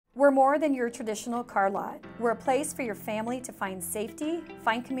We're more than your traditional car lot. We're a place for your family to find safety,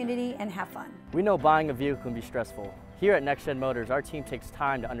 find community, and have fun. We know buying a vehicle can be stressful. Here at Next Gen Motors, our team takes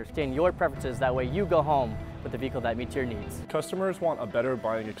time to understand your preferences. That way you go home with a vehicle that meets your needs. Customers want a better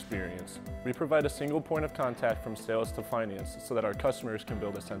buying experience. We provide a single point of contact from sales to finance so that our customers can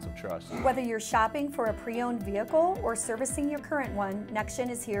build a sense of trust. Whether you're shopping for a pre-owned vehicle or servicing your current one, Next Gen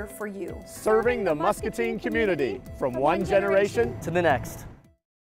is here for you. Serving the Muscatine community from one generation To the next.